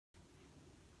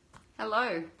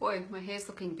Hello. Boy, my hair's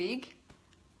looking big.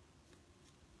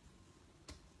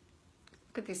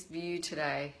 Look at this view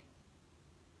today.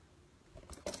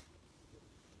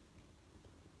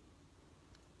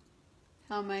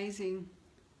 How amazing.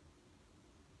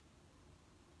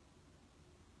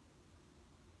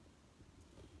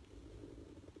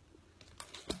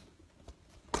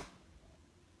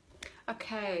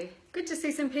 Okay, good to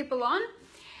see some people on.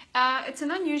 It's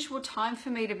an unusual time for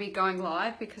me to be going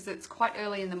live because it's quite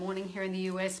early in the morning here in the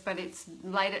US, but it's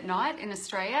late at night in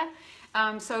Australia.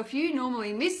 So if you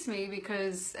normally miss me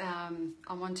because I'm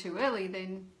on too early,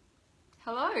 then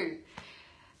hello.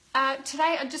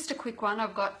 Today, just a quick one.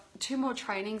 I've got 2 more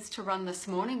trainings to run this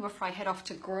morning before I head off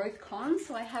to GrowthCon.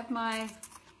 So I have my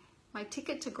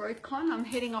ticket to GrowthCon. I'm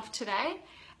heading off today.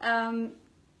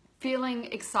 Feeling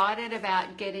excited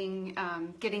about getting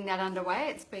that underway.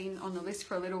 It's been on the list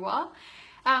for a little while.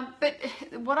 But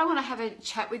what I want to have a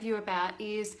chat with you about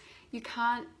is you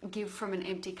can't give from an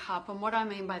empty cup. And what I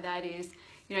mean by that is,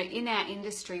 you know, in our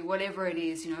industry, whatever it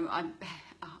is, you know, I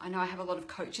know I have a lot of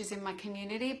coaches in my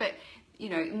community, but, you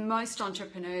know, most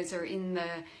entrepreneurs are in the,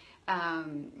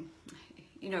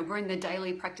 you know, we're in the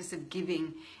daily practice of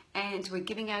giving, and we're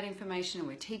giving out information and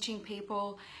we're teaching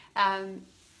people.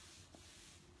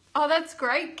 Oh, that's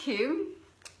great, Kim.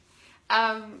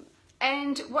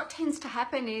 And what tends to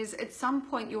happen is at some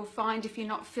point you'll find if you're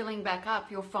not filling back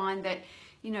up, you'll find that,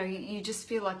 you know, you just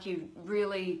feel like you're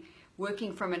really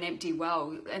working from an empty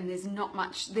well and there's not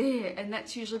much there. And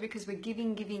that's usually because we're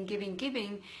giving.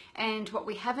 And what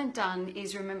we haven't done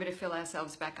is remember to fill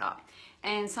ourselves back up.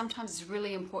 And sometimes it's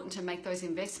really important to make those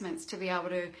investments to be able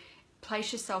to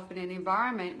place yourself in an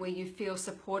environment where you feel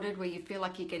supported, where you feel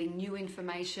like you're getting new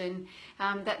information.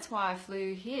 That's why I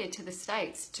flew here to the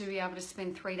States to be able to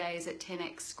spend 3 days at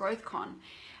 10X GrowthCon.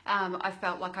 I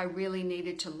felt like I really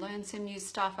needed to learn some new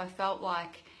stuff. I felt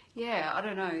like, yeah, I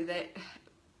don't know, that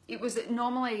it was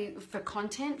normally for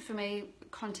content. For me,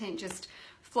 content just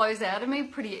flows out of me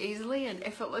pretty easily and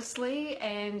effortlessly.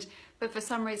 But for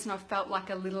some reason I felt like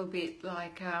a little bit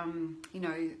like, you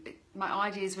know, my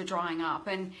ideas were drying up.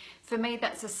 And for me,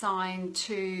 that's a sign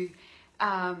to, you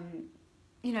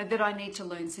know, that I need to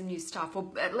learn some new stuff, or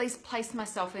at least place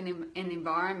myself in an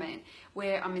environment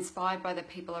where I'm inspired by the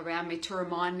people around me to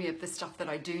remind me of the stuff that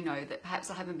I do know that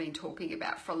perhaps I haven't been talking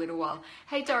about for a little while.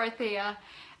 Hey, Dorothea.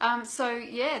 So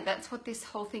yeah, that's what this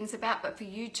whole thing's about. But for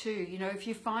you too, you know, if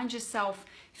you find yourself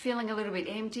feeling a little bit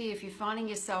empty, if you're finding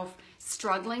yourself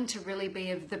struggling to really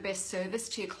be of the best service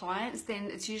to your clients, then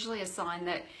it's usually a sign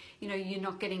that, you know, you're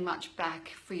not getting much back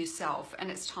for yourself, and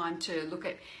it's time to look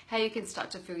at how you can start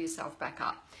to fill yourself back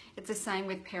up. It's the same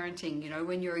with parenting. You know,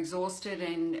 when you're exhausted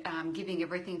and giving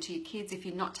everything to your kids, if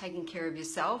you're not taking care of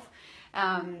yourself,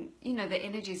 you know, the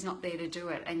energy's not there to do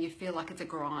it, and you feel like it's a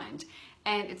grind.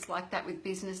 And it's like that with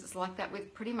business. It's like that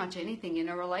with pretty much anything in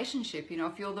a relationship. You know,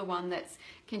 if you're the one that's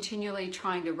continually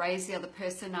trying to raise the other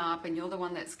person up, and you're the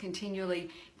one that's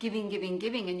continually giving,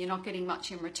 and you're not getting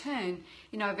much in return,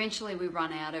 you know, eventually we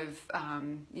run out of,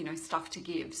 you know, stuff to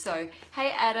give. So,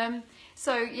 hey, Adam.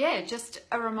 So, yeah, just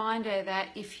a reminder that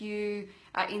if you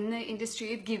are in the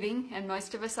industry of giving, and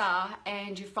most of us are,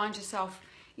 and you find yourself,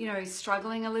 you know,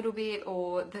 struggling a little bit,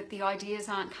 or that the ideas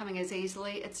aren't coming as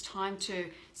easily, it's time to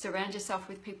surround yourself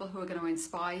with people who are going to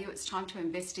inspire you. It's time to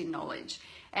invest in knowledge.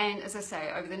 And as I say,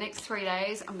 over the next 3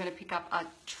 days, I'm going to pick up a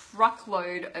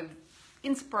truckload of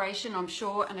inspiration, I'm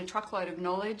sure, and a truckload of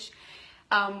knowledge.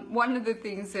 One of the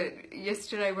things that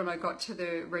yesterday when I got to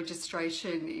the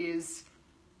registration is,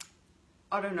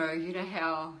 I don't know, you know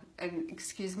how, and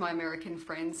excuse my American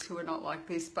friends who are not like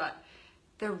this, but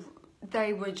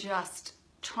they were just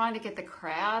trying to get the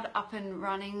crowd up and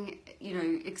running, you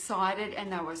know, excited,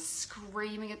 and they were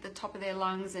screaming at the top of their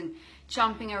lungs and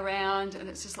jumping around, and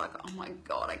it's just like, oh my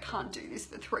God, I can't do this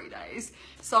for 3 days.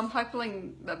 So I'm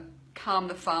hoping to calm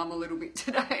the farm a little bit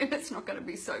today, and it's not going to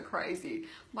be so crazy.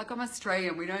 Like, I'm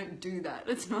Australian, we don't do that.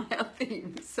 It's not our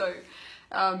thing. So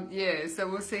yeah, so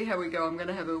we'll see how we go. I'm going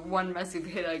to have one massive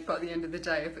headache by the end of the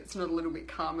day if it's not a little bit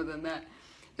calmer than that.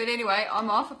 But anyway, I'm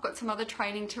off. I've got some other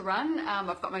training to run.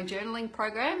 I've got my journaling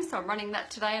program, so I'm running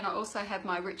that today, and I also have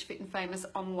my Rich, Fit and Famous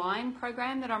online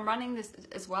program that I'm running this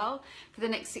as well for the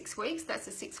next 6 weeks. That's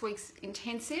a 6 weeks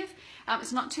intensive.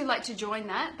 It's not too late to join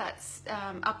that. That's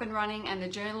up and running, and the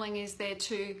journaling is there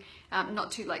too. Not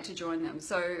too late to join them.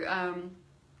 So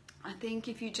I think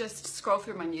if you just scroll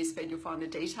through my newsfeed, you'll find the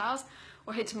details,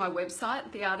 or head to my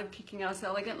website,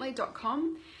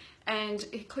 theartofkickingasselegantly.com. and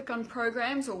click on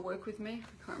programs or work with me.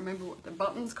 I can't remember what the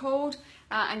button's called,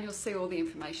 and you'll see all the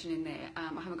information in there. I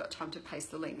haven't got time to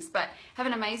paste the links, but have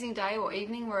an amazing day or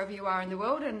evening wherever you are in the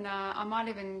world, and I might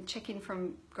even check in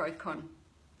from GrowthCon.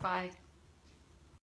 Bye.